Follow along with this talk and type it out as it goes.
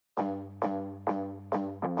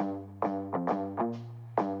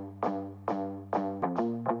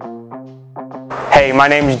Hey, my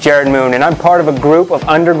name is Jared Moon, and I'm part of a group of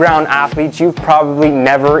underground athletes you've probably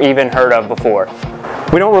never even heard of before.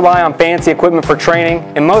 We don't rely on fancy equipment for training,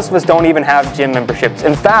 and most of us don't even have gym memberships.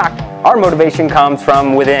 In fact, our motivation comes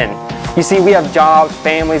from within. You see, we have jobs,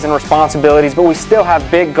 families, and responsibilities, but we still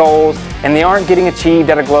have big goals, and they aren't getting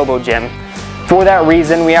achieved at a global gym. For that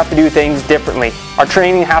reason, we have to do things differently. Our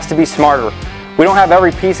training has to be smarter. We don't have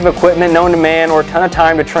every piece of equipment known to man or a ton of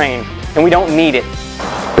time to train, and we don't need it,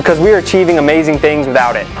 because we are achieving amazing things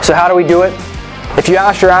without it. So how do we do it? If you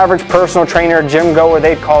ask your average personal trainer or gym goer,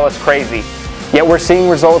 they'd call us crazy. Yet we're seeing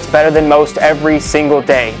results better than most every single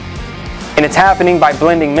day. And it's happening by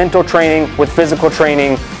blending mental training with physical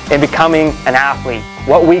training and becoming an athlete.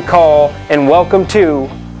 What we call, and welcome to,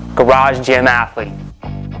 Garage Gym Athlete.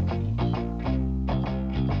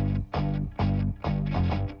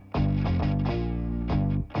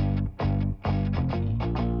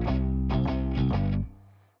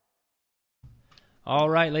 All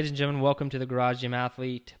right, ladies and gentlemen, welcome to the Garage Gym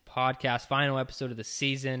Athlete podcast, final episode of the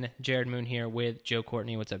season. Jared Moon here with Joe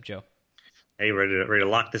Courtney. What's up, Joe? Hey, ready to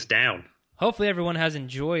lock this down. Hopefully everyone has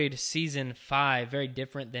enjoyed season 5. Very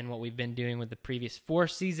different than what we've been doing with the previous 4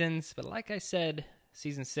 seasons. But like I said,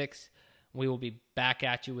 season 6, we will be back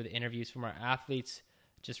at you with interviews from our athletes.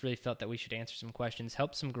 Just really felt that we should answer some questions,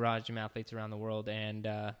 help some Garage Gym athletes around the world, and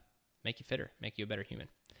make you fitter, make you a better human.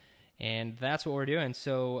 And that's what we're doing.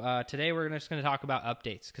 So today we're just going to talk about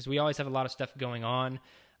updates, because we always have a lot of stuff going on.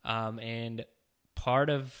 And part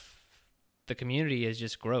of the community is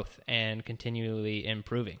just growth and continually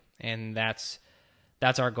improving. And that's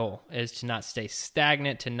our goal, is to not stay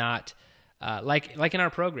stagnant, to not, like in our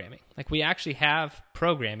programming. Like, we actually have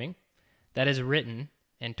programming that is written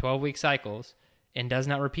in 12-week cycles and does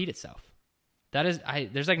not repeat itself.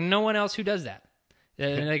 There's like no one else who does that.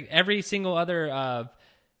 Like every single other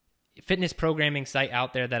fitness programming site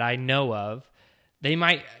out there that I know of, they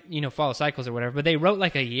might, follow cycles or whatever, but they wrote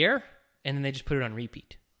like a year and then they just put it on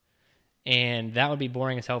repeat. And that would be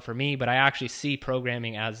boring as hell for me, but I actually see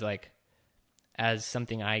programming as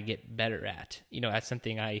something I get better at, as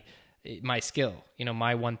something my skill,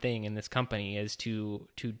 my one thing in this company is to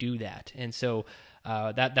do that. And so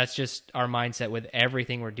that's just our mindset with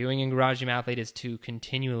everything we're doing in Garage Gym Athlete, is to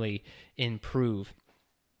continually improve.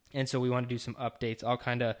 And so we want to do some updates. I'll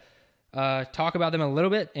kind of talk about them a little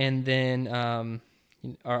bit, and then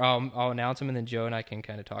I'll announce them, and then Joe and I can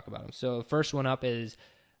kind of talk about them. So the first one up is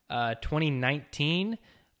 2019.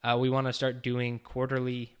 We want to start doing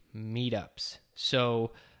quarterly meetups.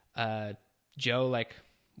 So Joe,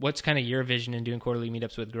 what's kind of your vision in doing quarterly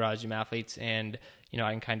meetups with Garage Gym Athletes? And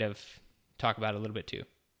I can kind of talk about it a little bit too.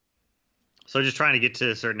 So just trying to get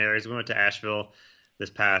to certain areas. We went to Asheville this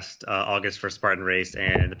past August for Spartan Race,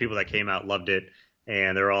 and the people that came out loved it.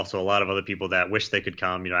 And there were also a lot of other people that wish they could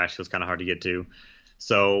come. Asheville's kind of hard to get to.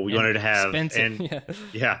 So we wanted to have, and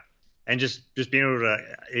just being able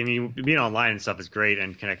to, being online and stuff is great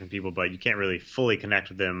and connecting with people, but you can't really fully connect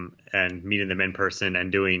with them and meeting them in person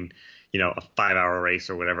and doing, a 5-hour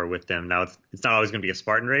race or whatever with them. Now it's not always going to be a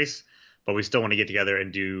Spartan race, but we still want to get together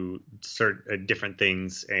and do certain different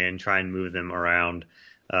things and try and move them around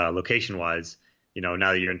location wise. Now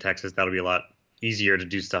that you're in Texas, that'll be a lot easier to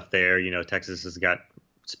do stuff there. Texas has got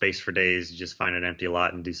space for days. You just find an empty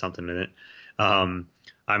lot and do something in it. I'm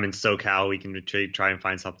in SoCal. We can try and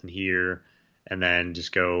find something here, and then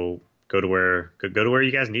just go to where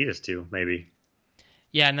you guys need us to, maybe.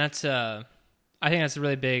 Yeah, and that's I think that's a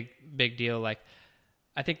really big deal. Like,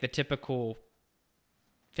 I think the typical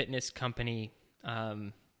fitness company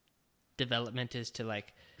development is to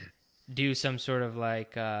do some sort of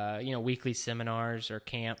weekly seminars or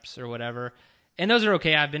camps or whatever. And those are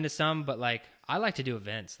okay. I've been to some, but I like to do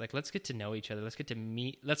events. Let's get to know each other.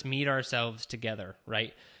 Let's meet ourselves together,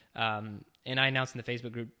 right? And I announced in the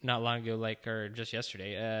Facebook group not long ago, or just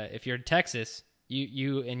yesterday, if you're in Texas,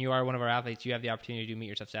 you are one of our athletes, you have the opportunity to meet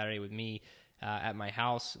yourself Saturday with me at my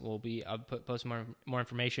house. I'll post more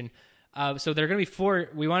information. So there are going to be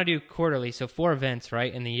 4. We want to do quarterly, so 4 events,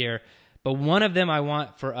 right, in the year. But one of them I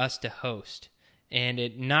want for us to host, and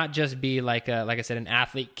it not just be like I said, an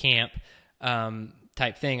athlete camp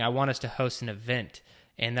type thing. I want us to host an event,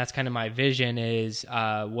 and that's kind of my vision, is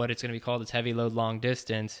what it's going to be called. It's heavy load long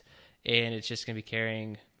distance, and it's just going to be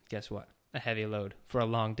carrying, guess what, a heavy load for a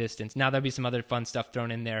long distance. Now there'll be some other fun stuff thrown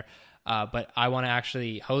in there, but I want to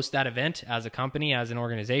actually host that event as a company, as an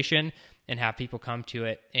organization, and have people come to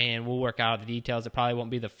it, and we'll work out the details. It probably won't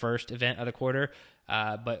be the first event of the quarter,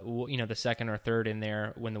 but the second or third in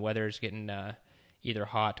there when the weather is getting either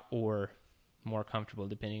hot or more comfortable,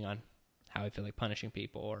 depending on how I feel like punishing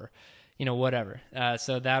people or, whatever.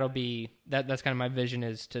 So that'll be, that's kind of my vision,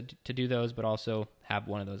 is to do those, but also have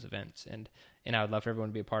one of those events. And I would love for everyone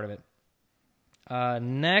to be a part of it.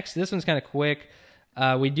 Next, this one's kind of quick.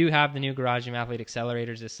 We do have the new Garage Gym Athlete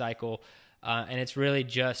Accelerators this cycle, and it's really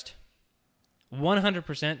just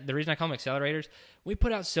 100%. The reason I call them accelerators, we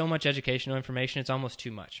put out so much educational information, it's almost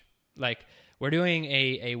too much. Like, we're doing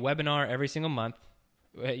a webinar every single month.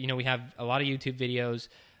 We have a lot of YouTube videos,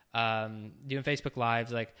 doing Facebook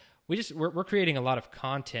Lives. Like, we're creating a lot of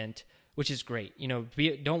content, which is great.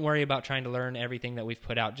 Don't worry about trying to learn everything that we've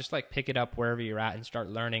put out. Just like pick it up wherever you're at and start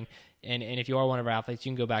learning. And if you are one of our athletes,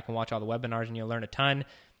 you can go back and watch all the webinars and you'll learn a ton.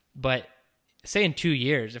 But say in 2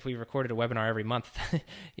 years, if we recorded a webinar every month,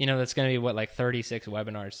 that's going to be like 36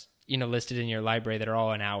 webinars, listed in your library that are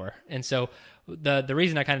all an hour. And so the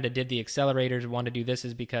reason I kind of did the accelerators, want to do this,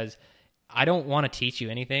 is because I don't want to teach you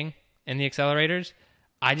anything in the accelerators.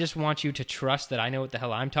 I just want you to trust that I know what the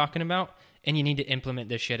hell I'm talking about, and you need to implement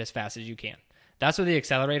this shit as fast as you can. That's what the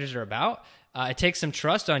accelerators are about. It takes some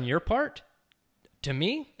trust on your part to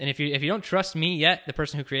me, and if you don't trust me yet, the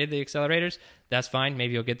person who created the accelerators, that's fine.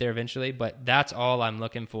 Maybe you'll get there eventually, but that's all I'm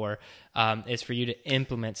looking for, is for you to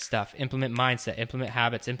implement stuff, implement mindset, implement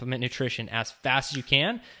habits, implement nutrition as fast as you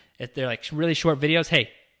can. If they're like really short videos,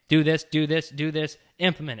 hey, do this,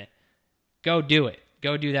 implement it. Go do it.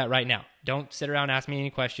 Go do that right now. Don't sit around and ask me any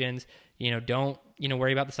questions. Don't,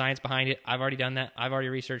 worry about the science behind it. I've already done that. I've already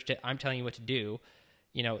researched it. I'm telling you what to do,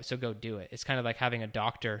 so go do it. It's kind of like having a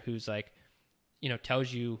doctor who's like,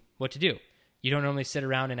 tells you what to do. You don't normally sit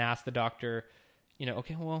around and ask the doctor,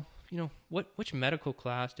 okay, well, which medical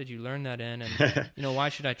class did you learn that in? And, why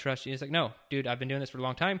should I trust you? It's like, no, dude, I've been doing this for a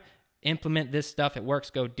long time. Implement this stuff. It works.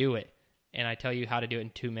 Go do it. And I tell you how to do it in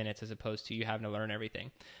 2 minutes, as opposed to you having to learn everything.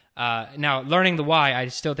 Now, learning the why I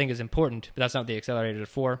still think is important, but that's not what the accelerators are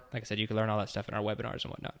for. Like I said, you can learn all that stuff in our webinars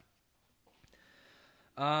and whatnot.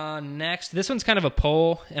 Next, this one's kind of a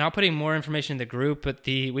poll, and I'll put in more information in the group, but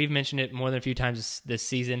we've mentioned it more than a few times this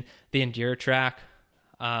season, the Endure Track.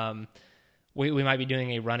 We might be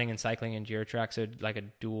doing a running and cycling Endure Track, so like a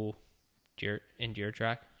dual Endure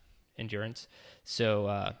Track, endurance.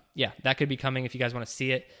 So, that could be coming. If you guys want to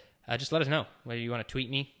see it, just let us know. Whether you want to tweet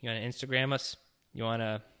me, you want to Instagram us, you want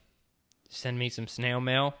to send me some snail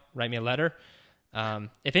mail, write me a letter.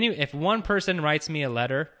 If one person writes me a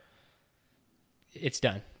letter, it's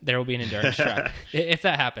done. There will be an endurance track if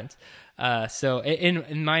that happens. So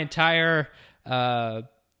in my entire, so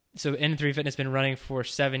N3 Fitness has been running for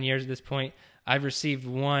 7 years at this point. I've received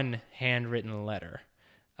one handwritten letter,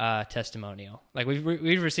 testimonial. Like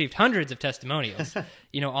we've received hundreds of testimonials,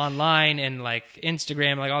 online and like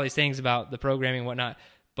Instagram, like all these things about the programming and whatnot.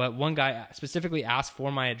 But one guy specifically asked for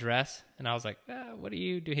my address, and I was like, what do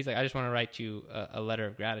you do? He's like, I just want to write you a letter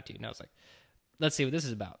of gratitude. And I was like, let's see what this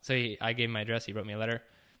is about. So I gave him my address. He wrote me a letter,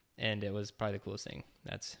 and it was probably the coolest thing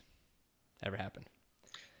that's ever happened.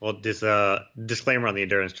 Well, this disclaimer on the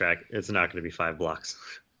endurance track, it's not going to be 5 blocks.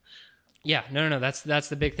 Yeah, no. That's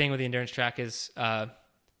the big thing with the endurance track is that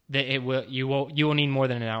you will need more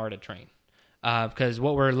than an hour to train, because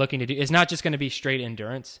what we're looking to do is not just going to be straight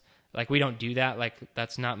endurance. Like, we don't do that. Like,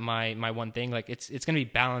 that's not my one thing. Like, it's going to be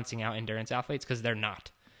balancing out endurance athletes, because they're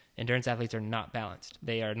not. Endurance athletes are not balanced.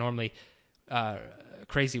 They are normally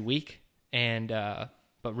crazy weak and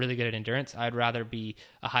but really good at endurance. I'd rather be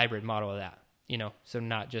a hybrid model of that, so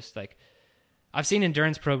not just like, I've seen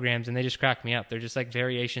endurance programs and they just crack me up. They're just like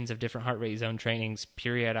variations of different heart rate zone trainings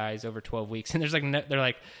periodized over 12 weeks. And they're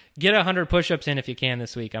like, get 100 push-ups in if you can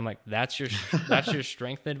this week. I'm like, that's your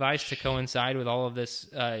strength advice to coincide with all of this,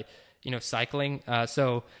 cycling.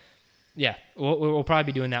 So yeah, we'll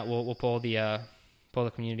probably be doing that. We'll poll the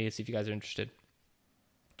community to see if you guys are interested.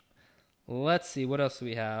 Let's see, what else do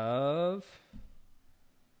we have?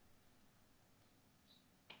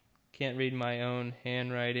 Can't read my own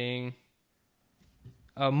handwriting.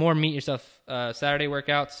 More Meet Yourself Saturday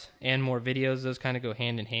workouts and more videos. Those kind of go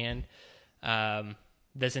hand in hand.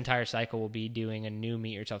 This entire cycle will be doing a new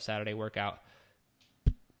Meet Yourself Saturday workout,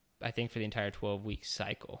 I think, for the entire 12-week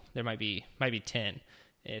cycle. There might be 10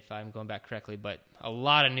 if I'm going back correctly, but a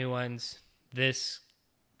lot of new ones. This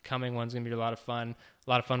coming one's going to be a lot of fun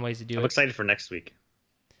ways to do it. I'm excited for next week.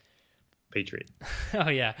 Patriot. Oh,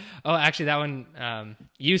 yeah. Oh, actually, that one,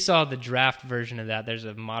 you saw the draft version of that. There's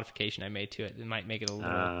a modification I made to it that might make it a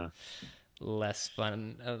little less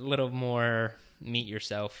fun, a little more Meet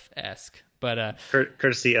Yourself-esque. But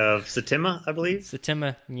courtesy of Satima, I believe.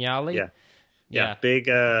 Satima Nyali. Yeah.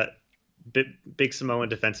 Big Samoan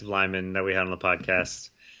defensive lineman that we had on the podcast.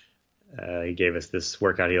 He gave us this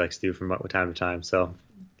workout he likes to do from time to time. So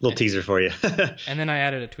Little teaser for you. And then I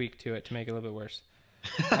added a tweak to it to make it a little bit worse.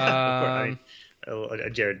 A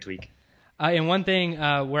Jared tweak. And one thing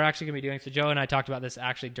we're actually going to be doing, so Joe and I talked about this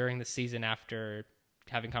actually during the season after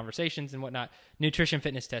having conversations and whatnot, nutrition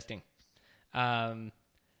fitness testing.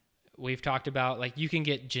 We've talked about, like, you can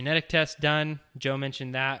get genetic tests done. Joe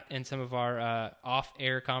mentioned that in some of our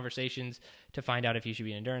off-air conversations to find out if you should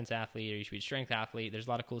be an endurance athlete or you should be a strength athlete. There's a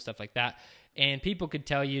lot of cool stuff like that. And people could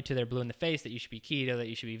tell you till they're blue in the face that you should be keto, that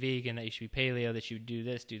you should be vegan, that you should be paleo, that you should do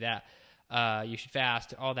this, do that. You should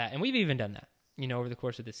fast, all that. And we've even done that, over the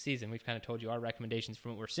course of this season. We've kind of told you our recommendations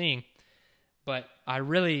from what we're seeing. But I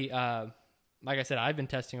really, like I said, I've been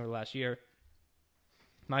testing over the last year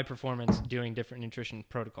my performance doing different nutrition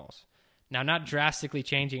protocols. Now, not drastically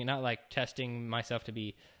changing it, not like testing myself to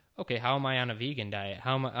be, okay, how am I on a vegan diet?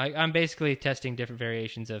 I'm basically testing different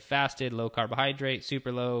variations of fasted, low carbohydrate,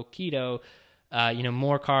 super low, keto,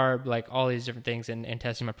 more carb, like all these different things, and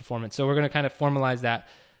testing my performance. So we're going to kind of formalize that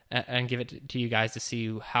and give it to you guys to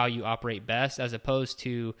see how you operate best, as opposed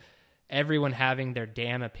to everyone having their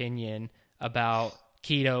damn opinion about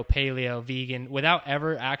keto, paleo, vegan, without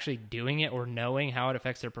ever actually doing it or knowing how it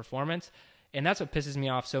affects their performance. And that's what pisses me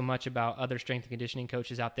off so much about other strength and conditioning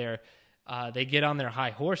coaches out there. They get on their high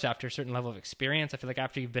horse after a certain level of experience. I feel like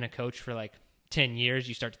after you've been a coach for like 10 years,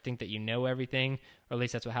 you start to think that you know everything, or at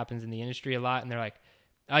least that's what happens in the industry a lot. And they're like,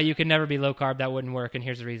 oh, you can never be low carb. That wouldn't work. And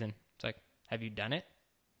here's the reason. It's like, have you done it?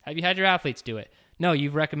 Have you had your athletes do it? No,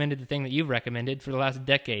 you've recommended the thing that you've recommended for the last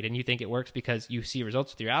decade, and you think it works because you see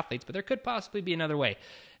results with your athletes, but there could possibly be another way.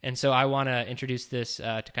 And so I want to introduce this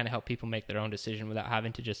to kind of help people make their own decision without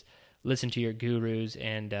having to just listen to your gurus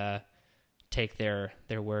and take their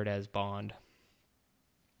word as bond.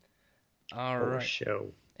 All right. Show.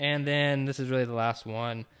 And then this is really the last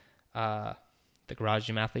one, the Garage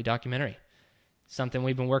Gym Athlete documentary. Something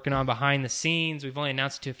we've been working on behind the scenes. We've only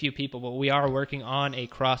announced it to a few people, but we are working on a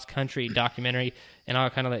cross-country documentary, and I'll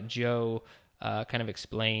kind of let Joe kind of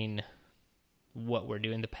explain what we're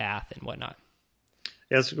doing, the path and whatnot.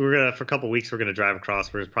 Yes, for a couple of weeks, we're gonna drive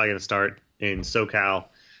across. We're probably gonna start in SoCal,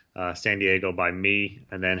 San Diego by me,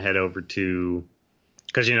 and then head over to,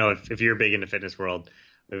 because if you're big in the fitness world,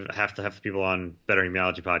 half the people on Better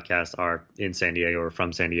Immunology podcast are in San Diego or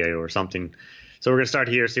from San Diego or something. So we're going to start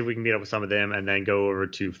here, see if we can meet up with some of them, and then go over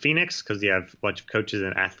to Phoenix, because we have a bunch of coaches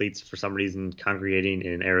and athletes for some reason congregating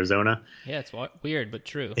in Arizona. Yeah, it's weird, but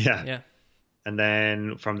true. Yeah. And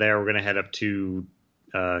then from there, we're going to head up to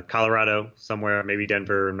Colorado somewhere, maybe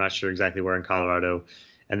Denver. I'm not sure exactly where in Colorado.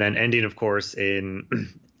 And then ending, of course,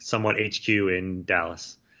 in somewhat HQ in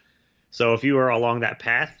Dallas. So if you are along that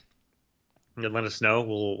path, then let us know.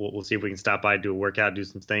 We'll see if we can stop by, do a workout, do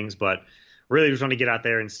some things. But really, we just want to get out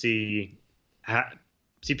there and see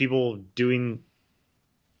people being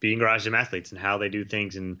garage gym athletes and how they do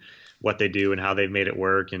things and what they do and how they've made it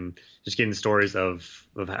work, and just getting the stories of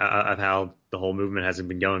how the whole movement hasn't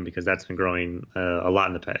been going, because that's been growing a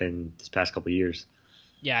lot in this past couple of years.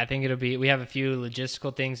 Yeah, I think we have a few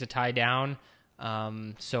logistical things to tie down.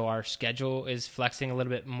 So our schedule is flexing a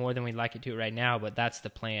little bit more than we'd like it to right now, but that's the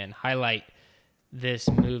plan. Highlight this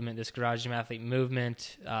movement, this Garage Gym Athlete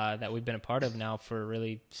movement that we've been a part of now for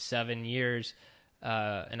really 7 years.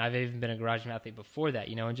 And I've even been a Garage Gym Athlete before that,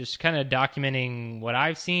 and just kind of documenting what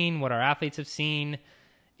I've seen, what our athletes have seen,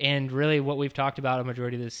 and really what we've talked about a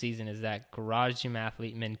majority of this season is that Garage Gym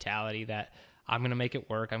Athlete mentality that I'm going to make it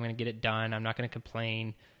work, I'm going to get it done, I'm not going to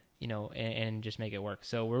complain, and just make it work.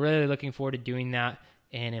 So we're really looking forward to doing that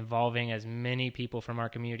and involving as many people from our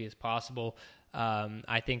community as possible.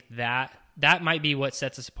 I think that might be what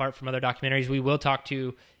sets us apart from other documentaries. We will talk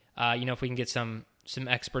to, if we can get some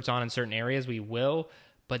experts on in certain areas, we will.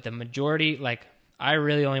 But the majority, I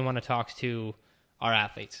really only want to talk to our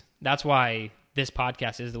athletes. That's why this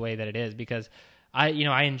podcast is the way that it is, because I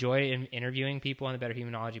enjoy interviewing people on the Better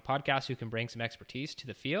Humanology podcast who can bring some expertise to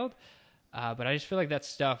the field. But I just feel like that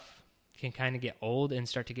stuff can kind of get old and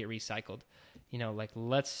start to get recycled.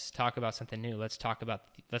 Let's talk about something new. Let's talk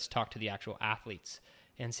to the actual athletes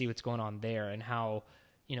and see what's going on there, and how,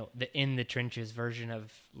 the in the trenches version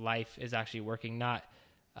of life is actually working. Not,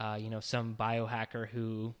 some biohacker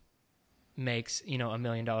who makes, $1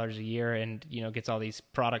 million a year and, gets all these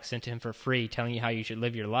products sent to him for free telling you how you should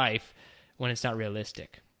live your life when it's not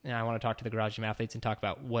realistic. And I want to talk to the Garage Gym Athletes and talk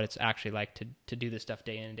about what it's actually like to do this stuff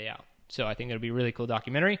day in and day out. So I think it'll be a really cool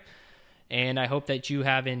documentary. And I hope that you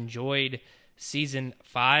have enjoyed season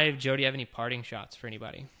 5. Joe, do you have any parting shots for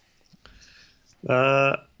anybody?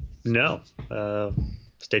 No.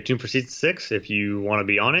 Stay tuned for season 6. If you want to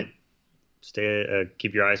be on it,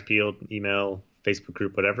 keep your eyes peeled, email, Facebook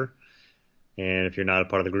group, whatever. And if you're not a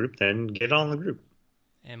part of the group, then get on the group.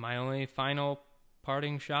 And my only final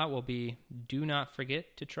parting shot will be, do not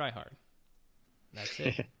forget to try hard. That's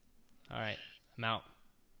it. All right. I'm out.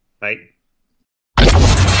 Bye.